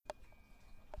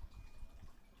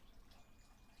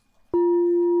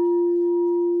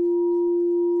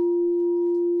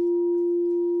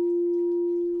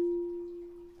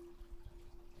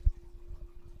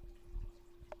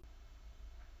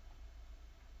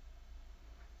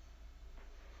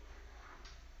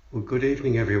Well, good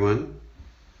evening, everyone.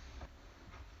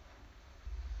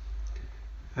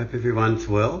 Hope everyone's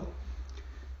well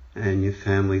and your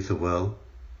families are well.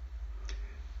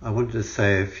 I wanted to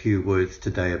say a few words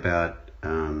today about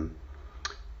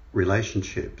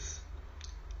relationships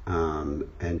and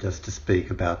just to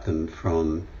speak about them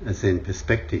from a Zen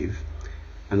perspective,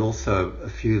 and also a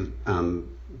few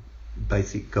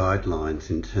basic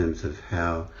guidelines in terms of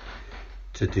how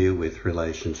to deal with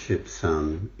relationships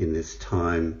in this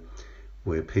time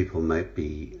where people might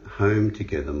be home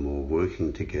together more,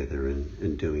 working together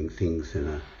and doing things in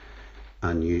an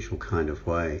unusual kind of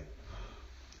way.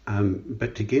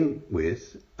 But to begin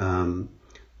with, one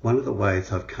of the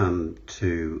ways I've come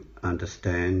to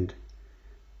understand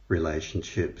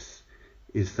relationships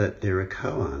is that they're a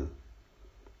koan,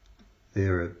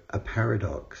 they're a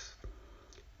paradox,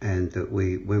 and that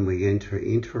when we enter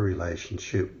into a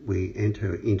relationship, we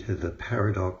enter into the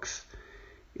paradox,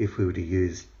 if we were to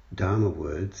use Dharma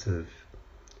words, of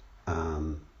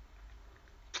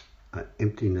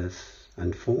emptiness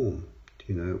and form,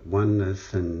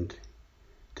 oneness and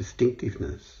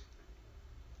distinctiveness.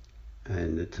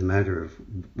 And it's a matter of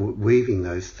weaving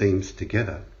those themes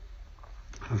together.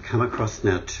 I've come across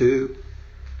now two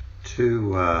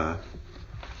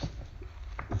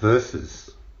verses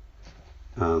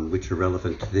which are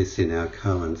relevant to this in our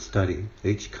koan study.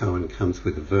 Each koan comes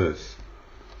with a verse.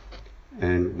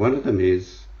 And one of them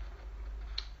is,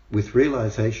 with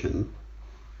realization,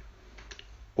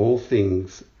 all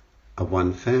things are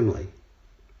one family.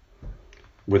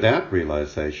 Without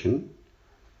realization,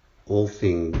 all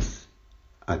things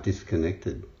are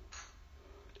disconnected.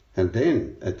 And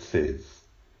then it says,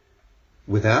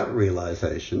 without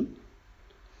realization,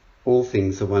 all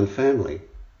things are one family.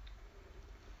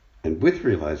 And with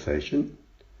realization,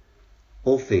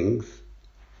 all things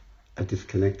are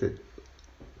disconnected.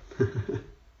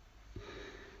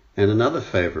 And another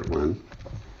favourite one,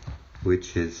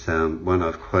 which is one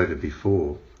I've quoted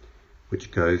before,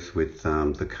 which goes with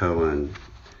the koan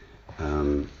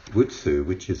Wutsu,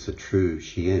 which is the true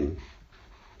Shien.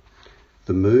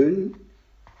 The moon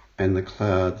and the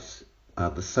clouds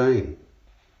are the same.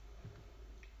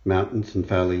 Mountains and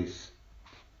valleys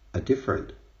are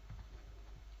different.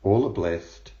 All are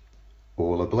blessed,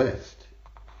 all are blessed.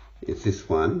 Is this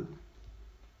one?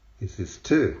 Is this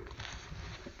two?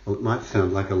 Well, it might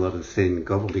sound like a lot of Zen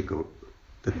gobbledygook,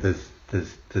 but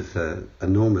there's an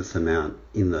enormous amount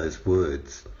in those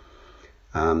words.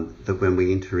 That when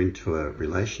we enter into a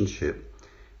relationship,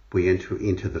 we enter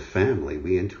into the family,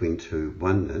 we enter into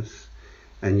oneness,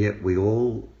 and yet we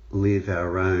all live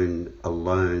our own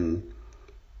alone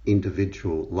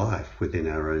individual life within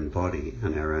our own body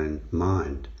and our own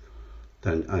mind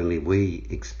that only we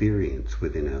experience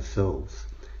within ourselves.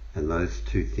 And those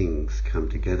two things come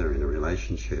together in a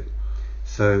relationship.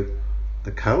 So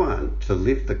the koan, to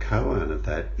live the koan of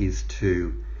that, is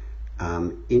to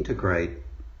integrate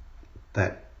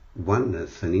that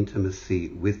oneness and intimacy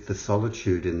with the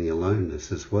solitude and the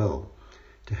aloneness as well,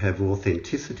 to have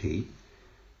authenticity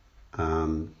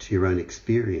to your own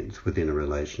experience within a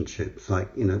relationship. It's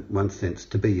like, in one sense,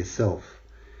 to be yourself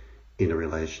in a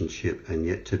relationship, and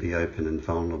yet to be open and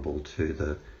vulnerable to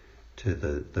the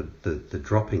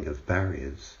dropping of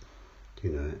barriers,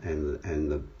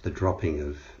 and the dropping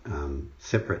of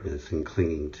separateness and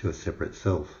clinging to a separate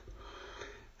self.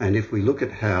 And if we look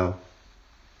at how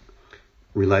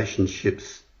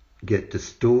relationships get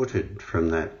distorted from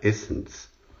that essence,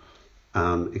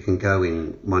 it can go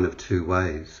in one of two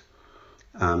ways.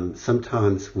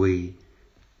 Sometimes we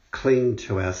cling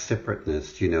to our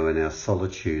separateness, and our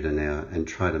solitude and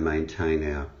try to maintain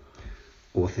our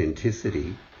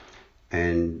authenticity.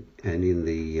 And in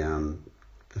the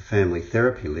family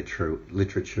therapy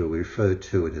literature, we refer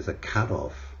to it as a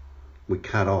cut-off. We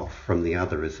cut off from the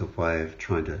other as a way of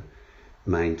trying to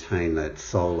maintain that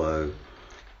solo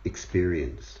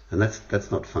experience. And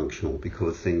that's not functional,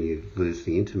 because then you lose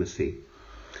the intimacy.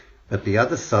 But the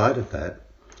other side of that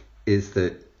is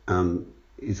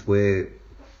where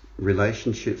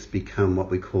relationships become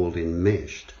what we call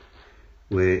enmeshed,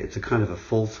 where it's a kind of a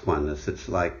false oneness. It's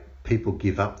like people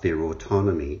give up their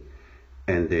autonomy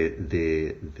and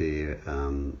their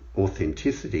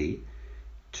authenticity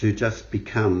to just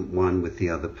become one with the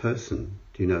other person,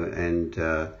 and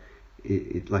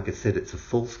like I said, it's a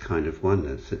false kind of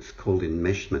oneness. It's called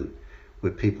enmeshment,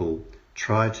 where people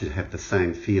try to have the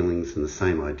same feelings and the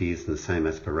same ideas and the same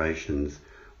aspirations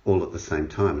all at the same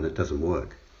time, and it doesn't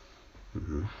work.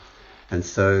 Mm-hmm. And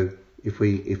so if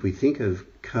we think of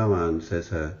koans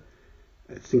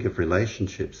think of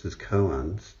relationships as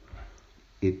koans,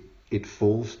 it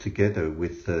falls together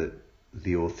with the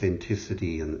the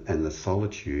authenticity and the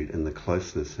solitude and the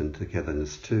closeness and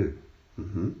togetherness too.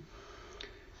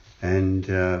 And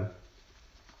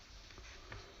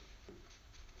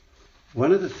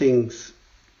one of the things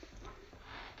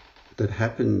that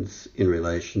happens in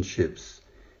relationships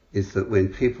is that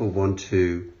when people want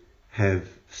to have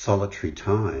solitary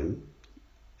time,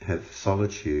 have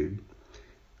solitude,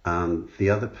 the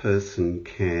other person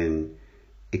can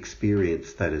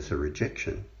experience that as a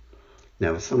rejection.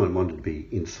 Now, if someone wanted to be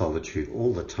in solitude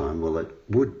all the time, well, it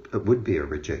would be a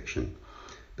rejection.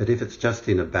 But if it's just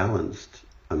in a balanced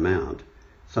amount,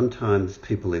 sometimes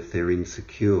people, if they're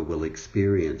insecure, will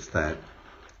experience that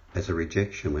as a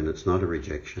rejection when it's not a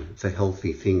rejection. It's a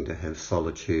healthy thing to have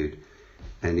solitude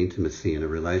and intimacy in a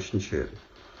relationship.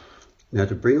 Now,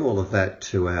 to bring all of that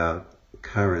to our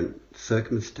current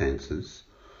circumstances,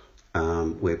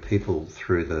 where people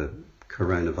through the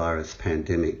coronavirus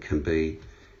pandemic can be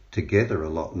together a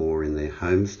lot more in their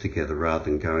homes together rather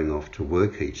than going off to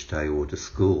work each day or to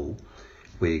school,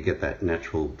 where you get that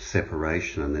natural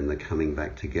separation and then they're coming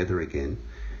back together again,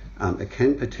 it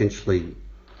can potentially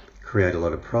create a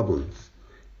lot of problems.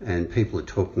 And people are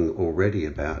talking already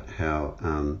about how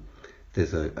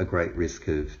there's a great risk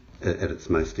of, at its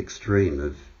most extreme,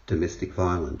 of domestic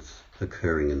violence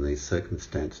occurring in these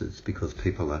circumstances because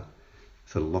people are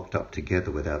sort of locked up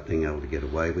together without being able to get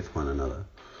away with one another.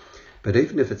 But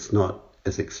even if it's not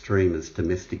as extreme as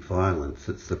domestic violence,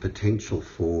 it's the potential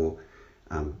for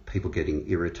people getting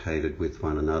irritated with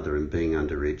one another and being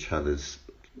under each other's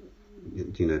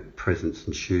presence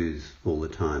and shoes all the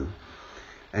time.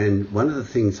 And one of the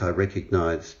things I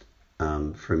recognised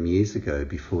from years ago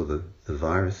before the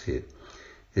virus hit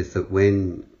is that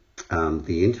when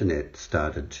the internet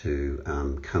started to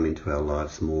come into our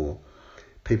lives more,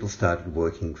 people started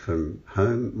working from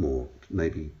home more,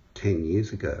 maybe 10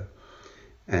 years ago.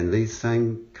 And these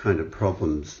same kind of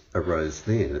problems arose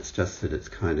then. It's just that it's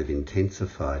kind of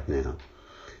intensified now.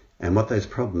 And what those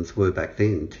problems were back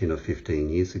then, 10 or 15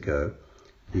 years ago,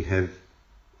 you have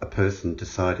a person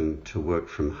deciding to work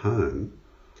from home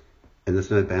and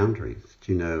there's no boundaries,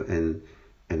 and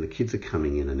the kids are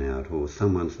coming in and out, or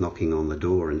someone's knocking on the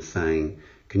door and saying,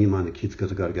 can you mind the kids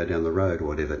because I've got to go down the road or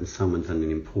whatever, and someone's on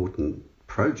an important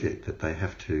project that they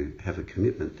have to have a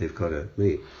commitment they've got to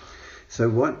meet. So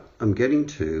what I'm getting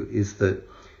to is that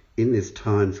in these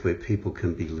times where people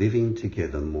can be living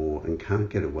together more and can't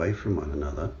get away from one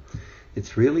another,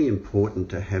 it's really important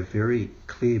to have very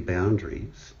clear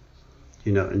boundaries,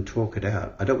 and talk it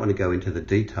out. I don't want to go into the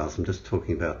details. I'm just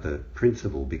talking about the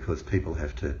principle because people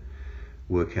have to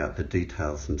work out the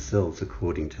details themselves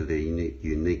according to their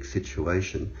unique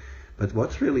situation. But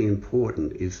what's really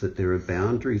important is that there are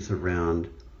boundaries around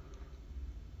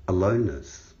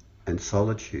aloneness and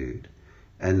solitude,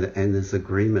 and there's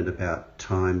agreement about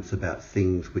times, about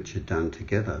things which are done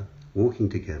together, walking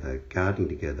together, gardening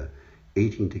together,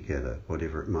 eating together,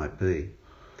 whatever it might be.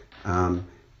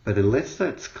 But unless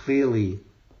that's clearly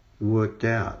worked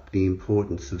out, the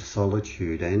importance of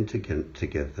solitude and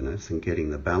togetherness and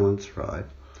getting the balance right,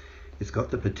 it's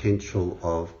got the potential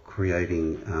of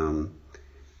creating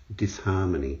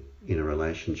disharmony in a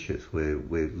relationship where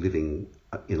we're living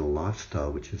in a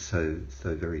lifestyle which is so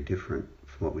very different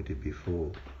from what we did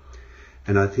before.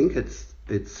 And I think it's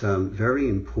very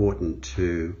important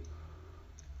to,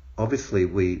 obviously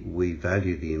we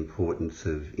value the importance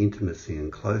of intimacy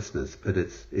and closeness, but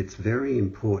it's very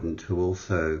important to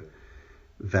also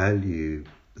value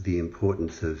the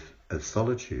importance of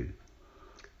solitude.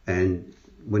 And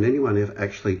when anyone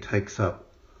actually takes up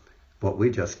what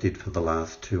we just did for the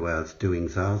last 2 hours doing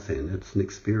Zazen, it's an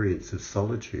experience of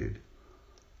solitude.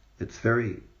 It's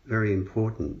very, very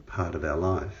important part of our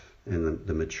life and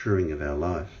the maturing of our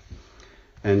life.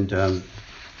 And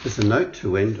there's a note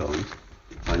to end on.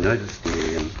 I noticed in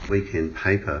the weekend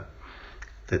paper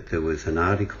that there was an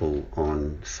article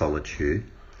on solitude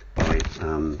by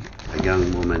a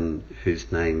young woman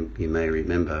whose name you may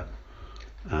remember,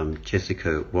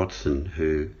 Jessica Watson,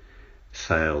 who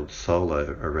sailed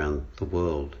solo around the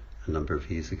world a number of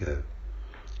years ago.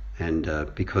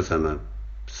 And because I'm a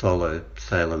solo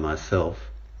sailor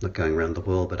myself, not going around the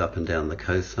world but up and down the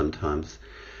coast sometimes,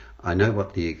 I know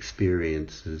what the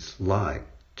experience is like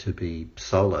to be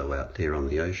solo out there on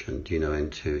the ocean,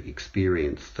 and to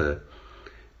experience the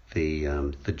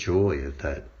joy of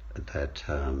that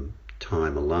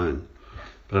time alone.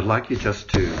 But I'd like you just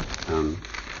to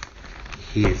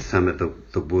hear some of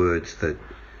the words that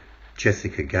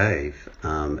Jessica gave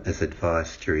as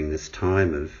advice during this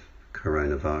time of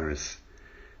coronavirus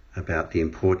about the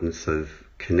importance of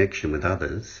connection with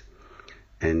others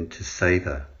and to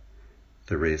savour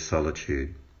the rare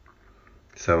solitude.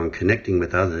 So on connecting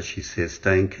with others, she says,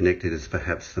 staying connected is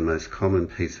perhaps the most common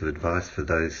piece of advice for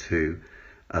those who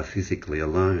are physically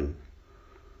alone.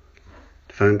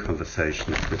 Phone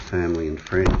conversations with family and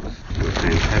friends were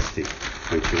fantastic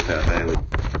when she was out bailing,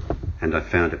 and I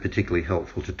found it particularly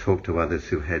helpful to talk to others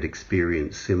who had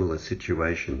experienced similar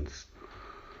situations.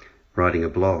 Writing a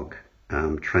blog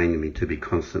trained me to be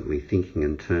constantly thinking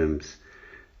in terms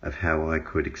of how I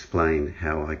could explain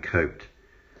how I coped,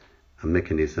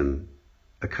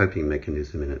 a coping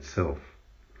mechanism in itself.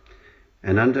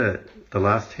 And under the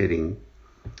last heading,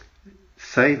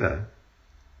 savour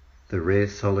the rare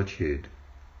solitude.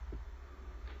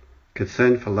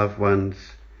 Concern for loved ones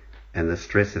and the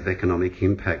stress of economic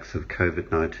impacts of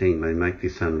COVID-19 may make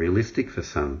this unrealistic for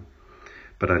some,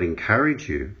 but I'd encourage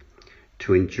you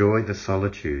to enjoy the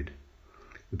solitude.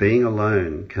 Being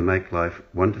alone can make life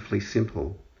wonderfully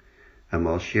simple, and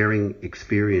while sharing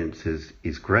experiences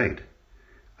is great,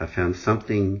 I found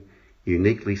something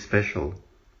uniquely special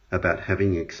about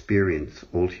having an experience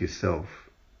all to yourself.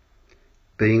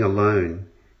 Being alone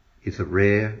is a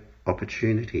rare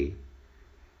opportunity,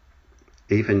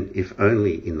 even if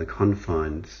only in the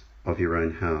confines of your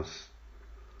own house.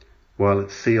 While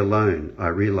at sea alone, I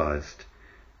realised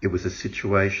it was a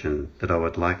situation that I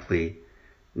would likely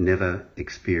never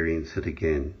experience it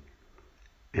again,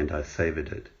 and I savoured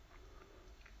it.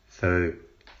 So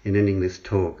in ending this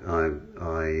talk, I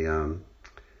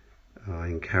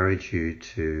encourage you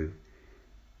to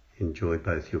enjoy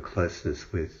both your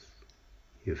closeness with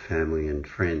your family and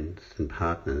friends and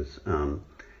partners,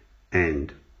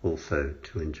 and also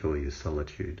to enjoy your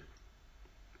solitude.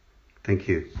 Thank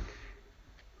you.